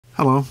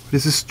Hello,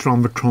 this is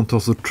Tveiten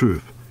Productions the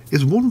truth.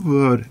 It's one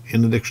word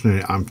in the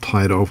dictionary I'm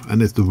tired of, and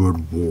it's the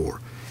word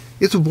war.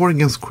 It's a war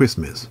against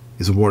Christmas.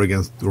 It's a war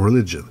against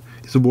religion.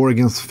 It's a war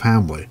against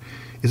family.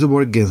 It's a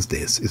war against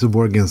this. It's a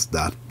war against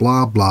that.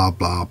 Blah, blah,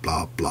 blah,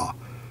 blah, blah.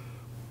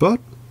 But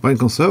when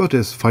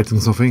conservatives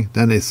fighting something,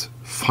 then it's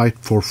fight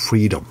for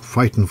freedom,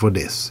 fighting for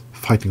this,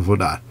 fighting for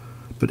that.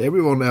 But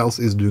everyone else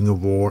is doing a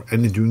war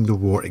and is doing the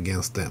war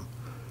against them.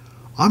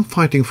 I'm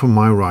fighting for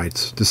my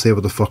rights to say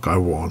what the fuck I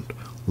want,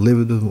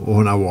 live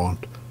when I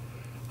want,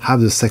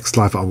 have the sex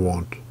life I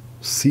want,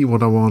 see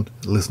what I want,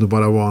 listen to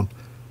what I want,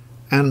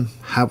 and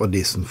have a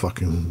decent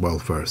fucking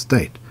welfare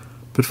state.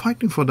 But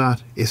fighting for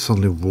that is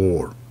suddenly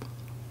war.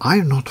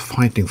 I'm not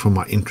fighting for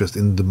my interest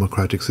in the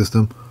democratic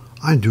system.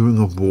 I'm doing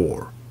a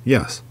war.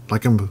 Yes,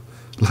 like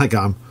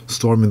I'm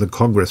storming the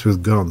Congress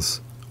with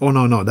guns. Oh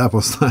no, that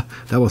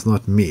was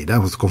not me.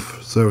 That was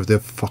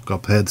conservative fuck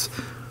up heads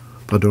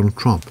by Donald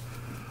Trump.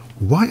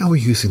 Why are we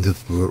using the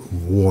word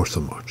war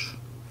so much?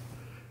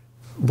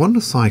 One of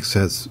the Sykes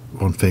says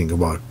one thing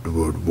about the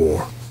word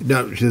war.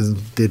 Now, she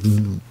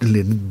didn't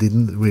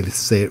really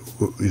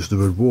use the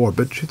word war,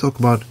 but she talked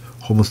about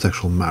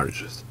homosexual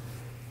marriages.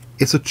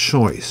 It's a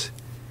choice.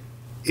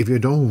 If you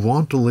don't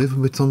want to live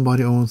with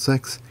somebody of own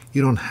sex,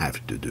 you don't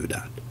have to do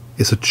that.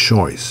 It's a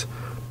choice.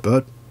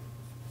 But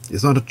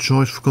it's not a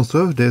choice for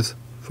conservatives.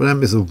 For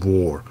them, it's a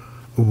war.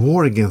 A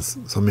war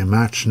against some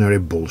imaginary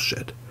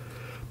bullshit.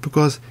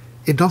 Because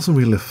it doesn't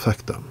really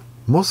affect them.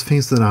 Most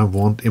things that I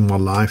want in my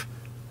life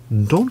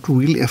don't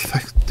really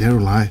affect their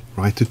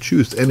right to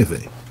choose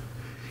anything.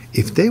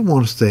 If they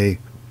want to stay,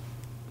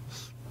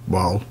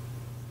 well,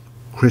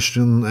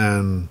 Christian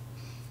and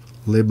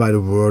live by the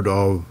word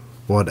of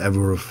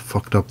whatever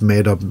fucked up,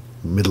 made up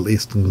Middle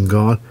Eastern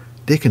god,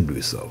 they can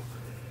do so.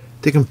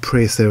 They can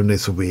pray 7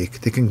 days a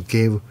week. They can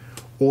give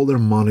all their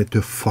money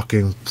to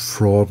fucking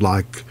fraud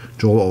like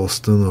Joel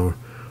Austin or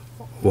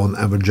one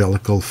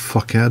evangelical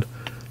fuckhead.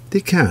 They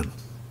can.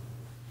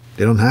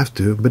 They don't have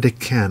to, but they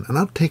can. And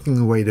I'm taking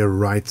away their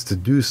rights to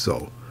do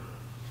so.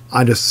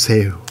 I just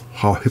say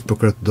how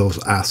hypocrite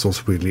those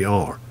assholes really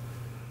are.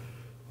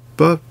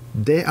 But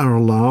they are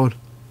allowed,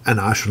 and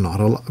I should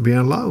not be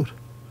allowed.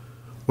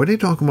 When they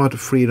talk about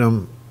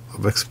freedom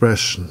of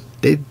expression,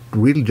 they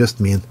really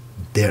just mean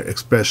their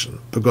expression.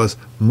 Because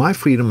my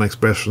freedom of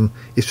expression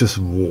is just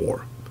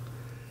war.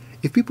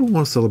 If people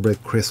want to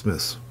celebrate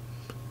Christmas,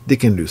 they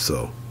can do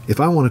so. If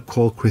I want to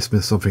call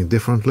Christmas something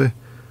differently,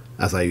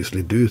 as I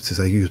usually do, since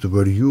I use the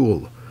word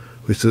Yule,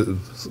 which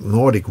is a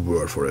Nordic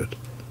word for it,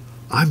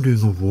 I'm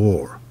doing a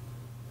war.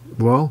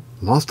 Well,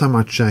 last time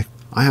I checked,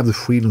 I have the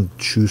freedom to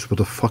choose what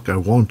the fuck I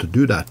want to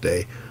do that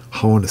day,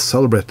 how I want to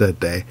celebrate that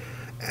day,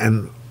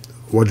 and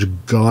what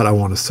God I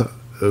want to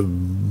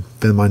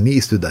bend my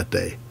knees to that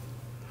day.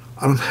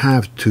 I don't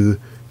have to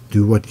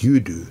do what you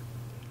do.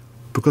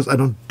 Because I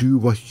don't do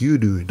what you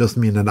do, it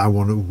doesn't mean that I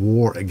want a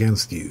war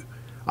against you.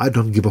 I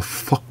don't give a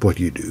fuck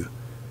what you do.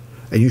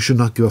 And you should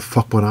not give a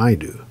fuck what I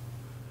do.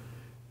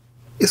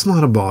 It's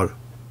not about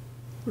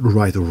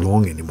right or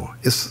wrong anymore.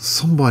 It's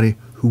somebody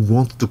who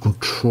wants to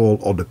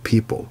control other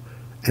people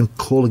and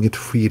calling it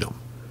freedom.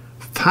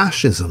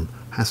 Fascism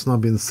has not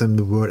been the same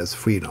word as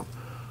freedom.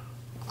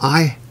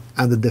 I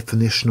am the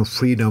definition of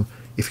freedom.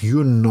 If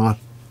you're not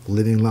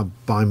living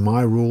by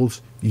my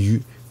rules,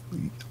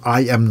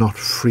 I am not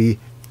free,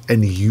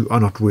 and you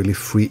are not really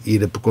free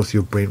either because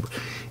your brain...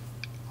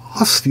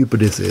 How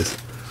stupid this is.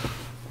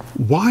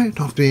 Why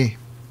don't we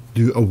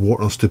do a war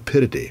on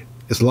stupidity?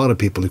 There's a lot of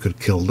people you could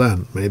kill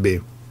then.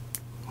 Maybe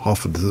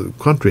half of the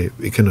country,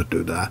 we cannot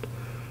do that.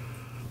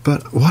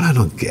 But what I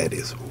don't get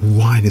is,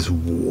 why this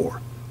war?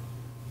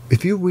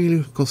 If you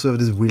really,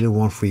 conservatives really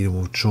want freedom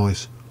of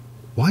choice,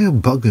 why are you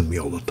bugging me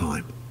all the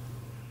time?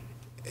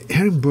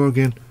 Here in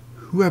Bergen,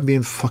 who have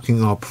been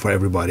fucking up for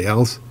everybody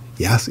else?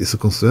 Yes, it's the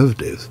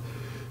conservatives.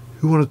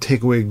 Who want to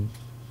take away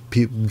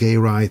gay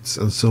rights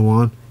and so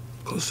on?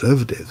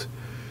 Conservatives.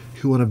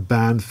 Who want to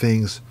ban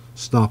things,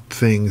 stop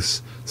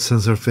things,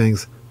 censor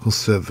things?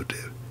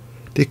 Conservative.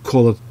 They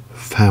call it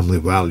family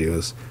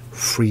values,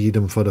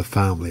 freedom for the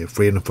family,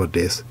 freedom for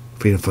this,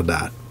 freedom for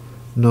that.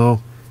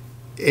 No,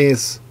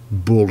 it's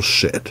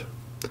bullshit.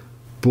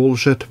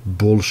 Bullshit,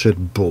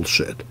 bullshit,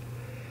 bullshit.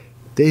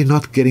 They're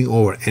not getting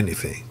over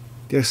anything.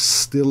 They're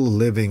still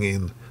living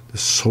in the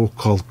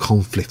so-called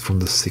conflict from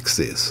the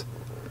 60s.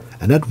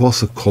 And that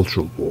was a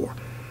cultural war.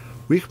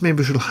 We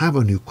maybe should have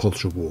a new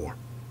cultural war.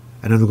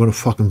 And then we're gonna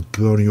fucking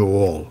burn you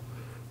all.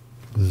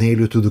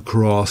 Nail you to the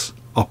cross,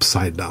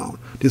 upside down.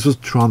 This was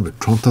Tron with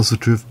Tron Tells the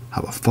Truth.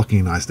 Have a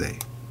fucking nice day.